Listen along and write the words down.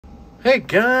Hey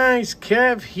guys,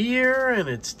 Kev here, and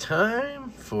it's time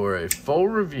for a full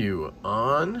review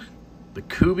on the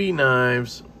Kubey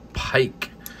Knives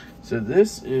Pike. So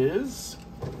this is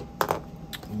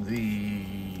the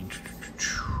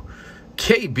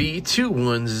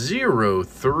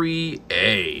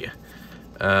KB2103A.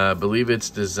 I believe it's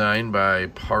designed by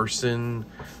Parson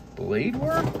Blade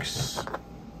Works,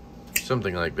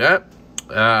 something like that.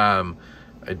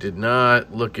 I did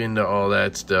not look into all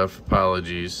that stuff.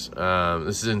 Apologies.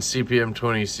 This is in CPM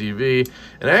 20CV.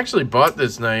 And I actually bought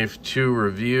this knife to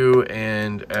review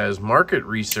and as market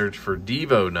research for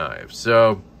Devo knives.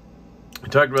 So I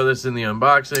talked about this in the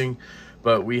unboxing,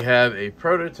 but we have a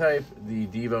prototype, the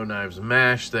Devo Knives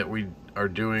Mash, that we are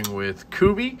doing with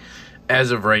Kubey. As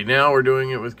of right now, we're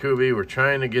doing it with Kubey. We're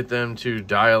trying to get them to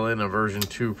dial in a version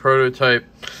 2 prototype.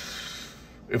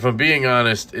 If I'm being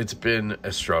honest, it's been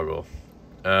a struggle.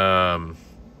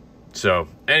 So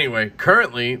anyway,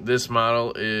 currently this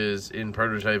model is in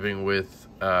prototyping with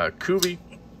Kubey,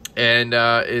 and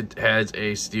it has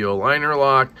a steel liner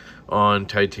lock on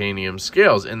titanium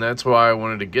scales, and that's why I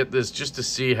wanted to get this, just to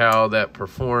see how that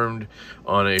performed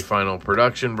on a final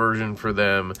production version for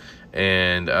them.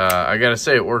 And I gotta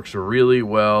say, it works really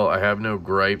well. I have no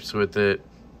gripes with it.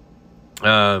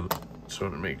 Just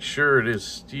want to make sure it is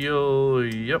steel.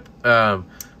 Yep.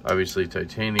 Obviously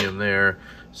titanium there.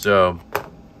 So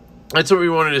that's what we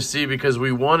wanted to see, because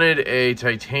we wanted a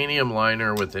titanium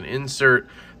liner with an insert,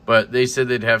 but they said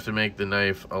they'd have to make the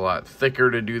knife a lot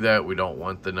thicker to do that. We don't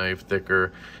want the knife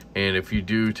thicker. And if you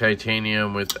do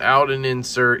titanium without an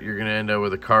insert, you're going to end up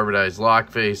with a carbonized lock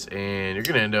face, and you're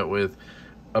going to end up with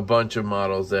a bunch of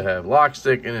models that have lock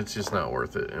stick, and it's just not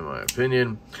worth it, in my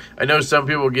opinion. I know some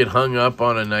people get hung up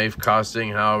on a knife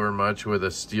costing however much with a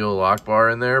steel lock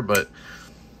bar in there, but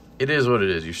it is what it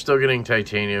is. You're still getting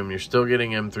titanium. You're still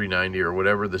getting M390 or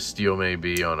whatever the steel may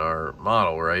be on our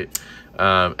model, right?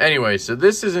 Anyway, so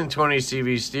this is in 20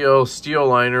 CV steel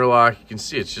liner lock. You can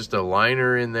see it's just a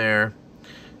liner in there,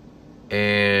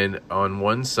 and on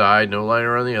one side, no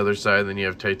liner on the other side. Then you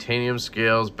have titanium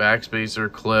scales,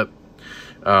 backspacer, clip.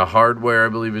 Hardware, I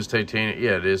believe, is titanium.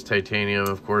 Yeah, it is titanium,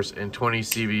 of course, and 20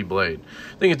 CV blade.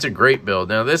 I think it's a great build.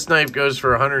 Now, this knife goes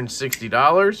for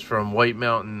 $160 from White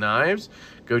Mountain Knives.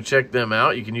 Go check them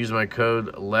out. You can use my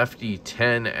code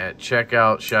LeftyEDC at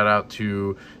checkout. Shout out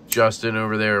to Justin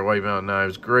over there at White Mountain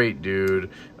Knives. Great dude.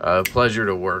 Pleasure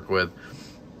to work with.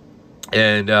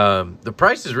 And the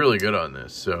price is really good on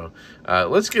this. So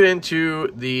let's get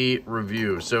into the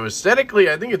review. So aesthetically,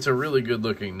 I think it's a really good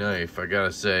looking knife. I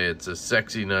gotta say, it's a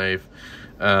sexy knife.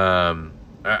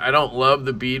 I don't love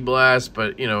the bead blast,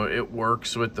 but you know, it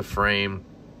works with the frame.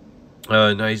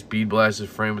 Nice bead blasted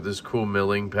frame with this cool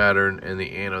milling pattern and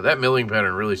the anode. That milling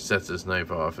pattern really sets this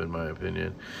knife off, in my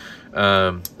opinion.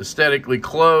 Aesthetically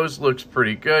closed, looks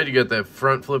pretty good. You got that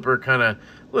front flipper kind of a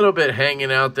little bit hanging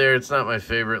out there. It's not my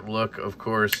favorite look, of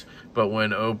course, but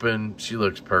when open, she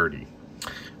looks purty.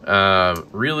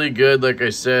 Really good, like I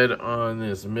said, on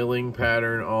this milling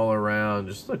pattern all around.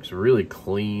 Just looks really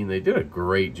clean. They did a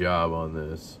great job on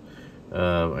this.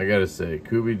 I gotta say,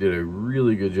 Kubey did a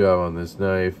really good job on this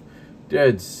knife.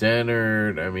 Dead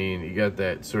centered. I mean, you got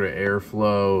that sort of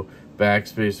airflow.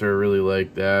 Backspacer, I really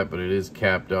like that, but it is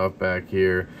capped off back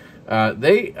here. I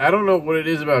don't know what it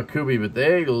is about Kubey, but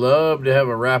they love to have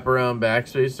a wraparound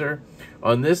backspacer.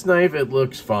 On this knife, it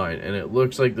looks fine, and it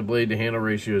looks like the blade to handle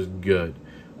ratio is good.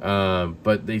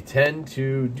 But they tend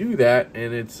to do that,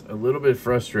 and it's a little bit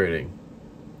frustrating.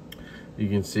 You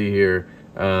can see here.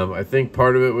 I think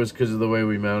part of it was because of the way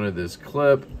we mounted this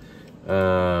clip.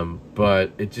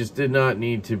 But it just did not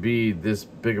need to be this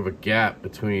big of a gap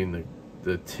between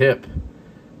the tip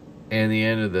and the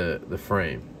end of the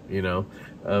frame, you know.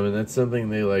 And that's something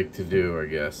they like to do, I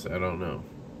guess. I don't know.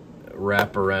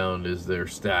 Wrap around is their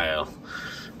style.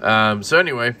 So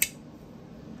anyway,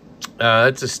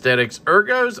 that's aesthetics.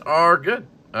 Ergos are good.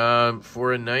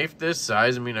 For a knife this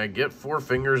size, I mean, I get 4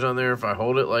 fingers on there if I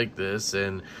hold it like this,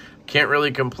 and can't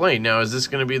really complain. Now, is this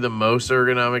going to be the most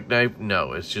ergonomic knife?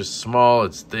 No, it's just small,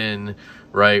 it's thin,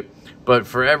 right? But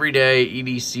for everyday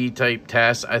EDC type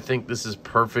tasks, I think this is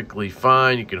perfectly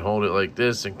fine. You can hold it like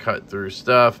this and cut through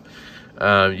stuff.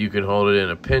 You can hold it in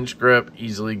a pinch grip,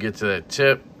 easily get to that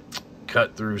tip,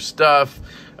 cut through stuff.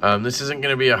 This isn't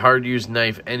going to be a hard use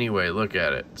knife anyway. Look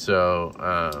at it.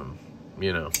 So,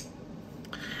 you know.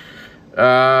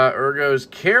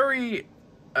 Ergos carry.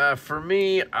 For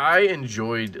me, I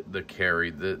enjoyed the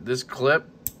carry. This clip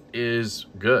is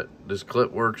good. This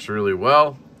clip works really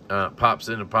well. pops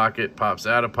in a pocket, pops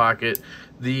out of pocket.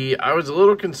 I was a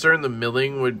little concerned the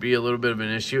milling would be a little bit of an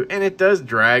issue, and it does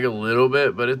drag a little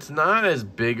bit, but it's not as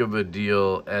big of a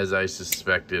deal as I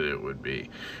suspected it would be.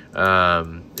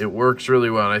 It works really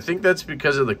well, and I think that's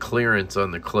because of the clearance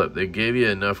on the clip. They gave you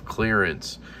enough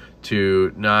clearance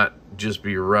to not just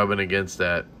be rubbing against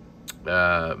that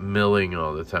milling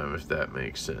all the time, if that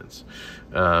makes sense.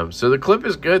 So the clip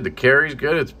is good. The carry's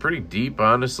good. It's pretty deep,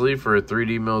 honestly, for a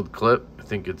 3D milled clip. I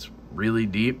think it's really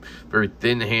deep. Very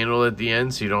thin handle at the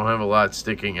end, so you don't have a lot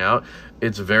sticking out.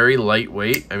 It's very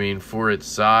lightweight. I mean, for its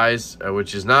size,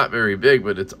 which is not very big,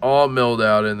 but it's all milled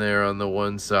out in there on the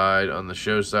one side, on the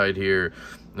show side here.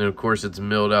 And, of course, it's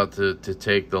milled out to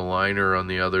take the liner on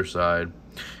the other side.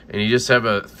 And you just have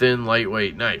a thin,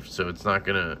 lightweight knife, so it's not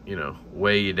going to, you know,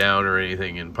 weigh you down or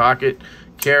anything in pocket.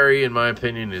 Carry, in my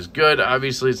opinion, is good.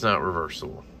 Obviously, it's not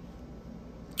reversible.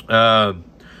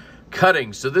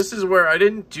 Cutting. So this is where I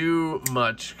didn't do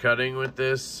much cutting with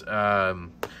this. I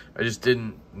just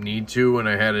didn't need to when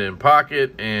I had it in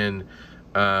pocket. And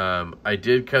I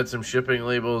did cut some shipping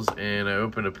labels, and I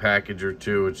opened a package or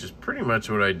two, which is pretty much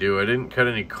what I do. I didn't cut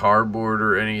any cardboard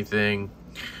or anything.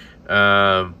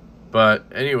 But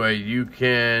anyway, you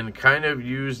can kind of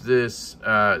use this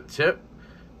tip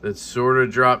that sort of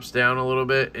drops down a little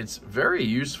bit. It's very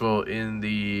useful in the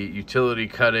utility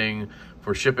cutting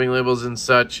for shipping labels and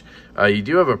such. You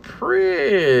do have a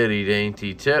pretty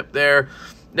dainty tip there.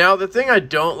 Now, the thing I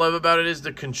don't love about it is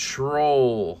the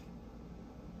control.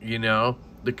 You know,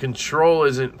 the control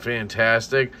isn't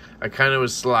fantastic. I kind of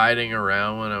was sliding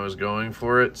around when I was going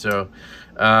for it. So,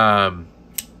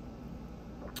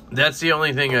 that's the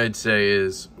only thing I'd say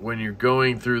is when you're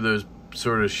going through those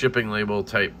sort of shipping label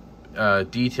type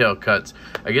detail cuts,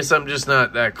 I guess I'm just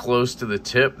not that close to the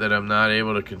tip that I'm not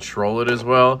able to control it as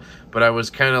well, but I was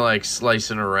kind of like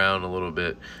slicing around a little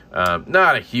bit.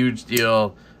 Not a huge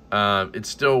deal. It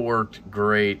still worked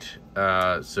great,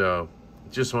 so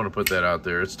just want to put that out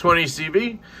there. It's 20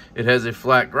 CV. It has a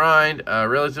flat grind,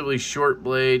 relatively short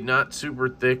blade, not super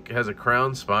thick, has a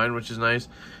crown spine, which is nice.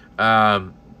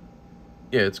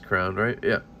 Yeah, it's crowned, right?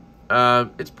 Yeah.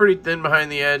 It's pretty thin behind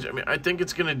the edge. I mean, I think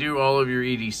it's going to do all of your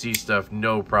EDC stuff,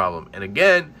 no problem. And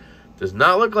again, does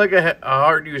not look like a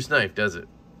hard-use knife, does it?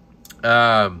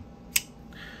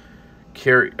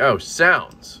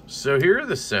 Sounds. So here are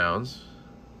the sounds.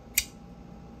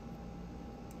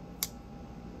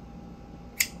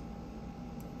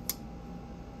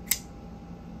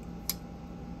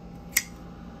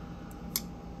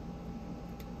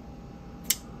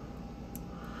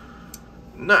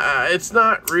 Nah, it's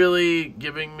not really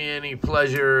giving me any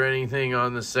pleasure or anything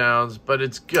on the sounds, but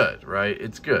it's good, right?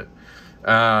 It's good.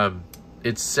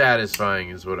 It's satisfying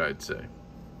is what I'd say.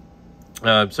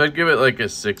 So I'd give it like a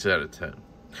 6 out of 10.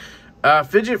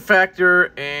 Fidget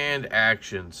factor and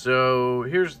action. So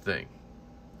here's the thing.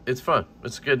 It's fun.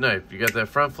 It's a good knife. You got that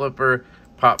front flipper,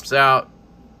 pops out.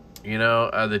 You know,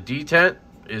 the detent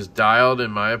is dialed, in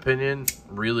my opinion,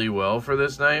 really well for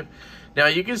this knife. Now,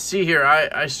 you can see here,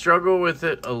 I struggle with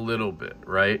it a little bit,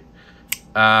 right?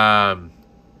 I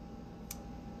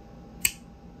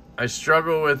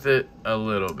struggle with it a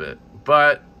little bit,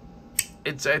 but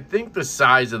it's, I think, the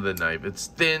size of the knife. It's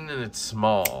thin and it's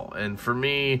small, and for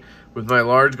me, with my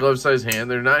large glove-sized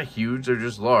hand, they're not huge, they're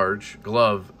just large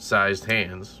glove-sized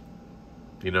hands.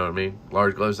 You know what I mean?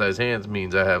 Large glove-sized hands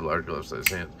means I have large glove-sized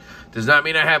hands. Does not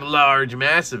mean I have large,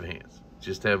 massive hands.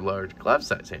 Just have large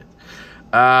glove-sized hands.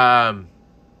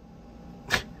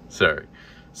 Sorry.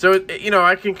 So, you know,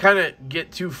 I can kind of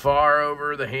get too far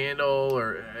over the handle,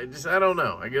 or I don't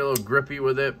know. I get a little grippy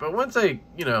with it. But once I,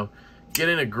 you know, get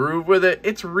in a groove with it,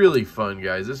 it's really fun,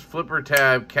 guys. This flipper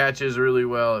tab catches really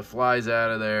well. It flies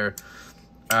out of there.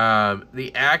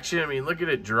 The action, I mean, look at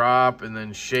it drop and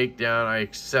then shake down. I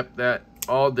accept that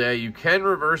all day. You can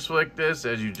reverse flick this,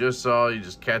 as you just saw. You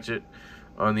just catch it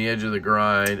on the edge of the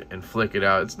grind and flick it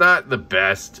out. It's not the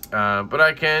best, but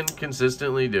I can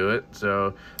consistently do it.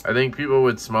 So I think people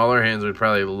with smaller hands would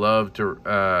probably love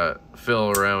to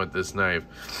fill around with this knife.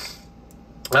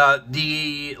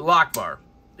 The lock bar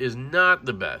is not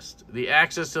the best. The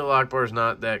access to the lock bar is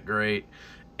not that great,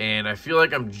 and I feel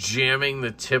like I'm jamming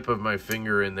the tip of my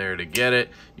finger in there to get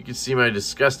it. You can see my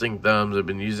disgusting thumbs. I've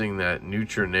been using that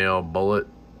Nail bullet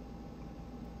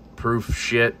proof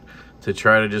shit to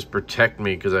try to just protect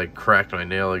me because I cracked my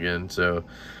nail again. So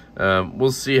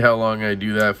we'll see how long I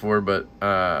do that for, but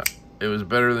it was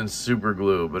better than super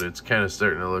glue, but it's kind of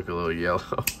starting to look a little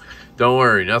yellow. Don't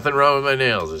worry, nothing wrong with my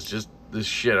nails. It's just this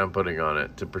shit I'm putting on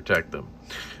it to protect them.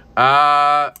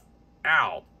 Ow.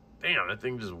 Damn, that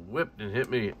thing just whipped and hit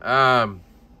me.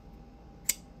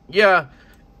 Yeah,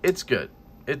 it's good.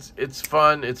 it's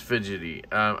fun. It's fidgety.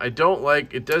 I don't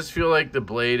like, it does feel like the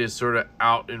blade is sort of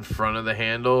out in front of the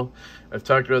handle. I've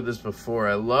talked about this before.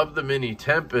 I love the Mini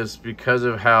Tempest because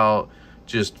of how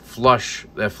just flush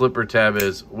that flipper tab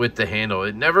is with the handle.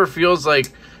 It never feels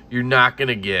like you're not going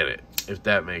to get it, if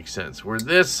that makes sense. Where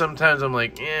this, sometimes I'm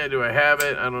like, do I have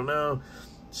it? I don't know.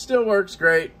 Still works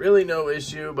great. Really no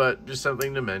issue, but just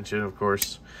something to mention, of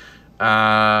course.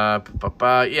 Yeah,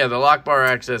 the lock bar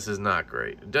access is not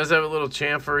great. It does have a little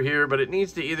chamfer here, but it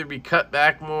needs to either be cut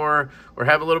back more or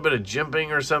have a little bit of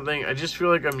jimping or something. I just feel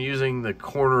like I'm using the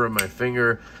corner of my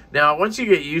finger. Now, once you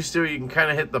get used to it, you can kind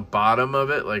of hit the bottom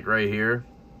of it, like right here,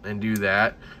 and do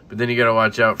that. But then you got to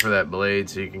watch out for that blade,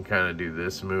 so you can kind of do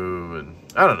this move, and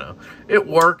I don't know. It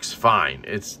works fine.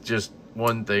 It's just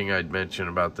one thing I'd mention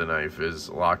about the knife is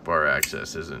lock bar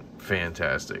access isn't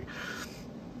fantastic.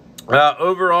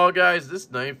 Overall, guys,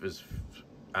 this knife is,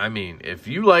 I mean, if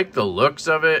you like the looks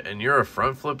of it and you're a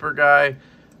front flipper guy,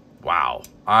 wow.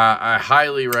 I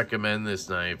highly recommend this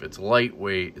knife. It's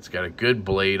lightweight. It's got a good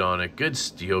blade on it, good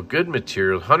steel, good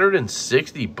material,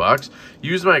 $160.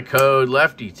 Use my code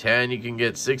LeftyEDC. You can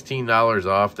get $16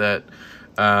 off that.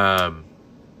 I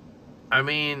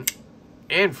mean,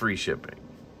 and free shipping.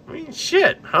 I mean,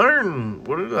 shit,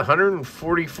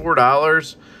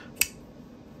 $144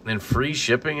 and free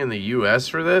shipping in the US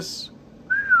for this?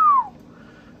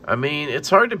 I mean, it's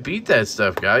hard to beat that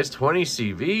stuff, guys. 20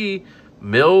 CV,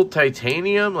 milled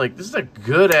titanium. Like, this is a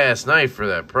good-ass knife for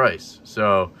that price.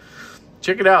 So,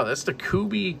 check it out. That's the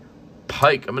Kubey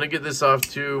Pike. I'm going to get this off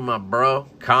to my bro,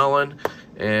 Colin,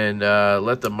 and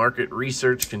let the market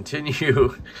research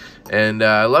continue. And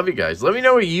I love you guys. Let me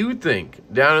know what you think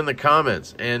down in the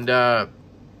comments. And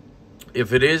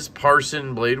if it is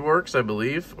Parson Blade Works, I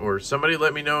believe, or somebody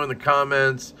let me know in the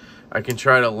comments. I can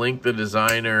try to link the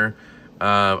designer.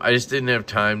 I just didn't have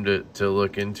time to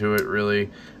look into it, really.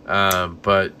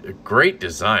 But a great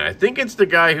design. I think it's the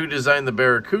guy who designed the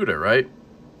Barracuda, right?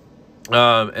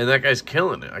 And that guy's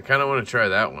killing it. I kind of want to try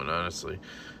that one, honestly.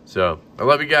 So, I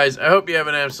love you guys. I hope you have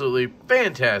an absolutely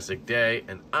fantastic day,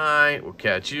 and I will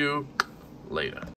catch you later.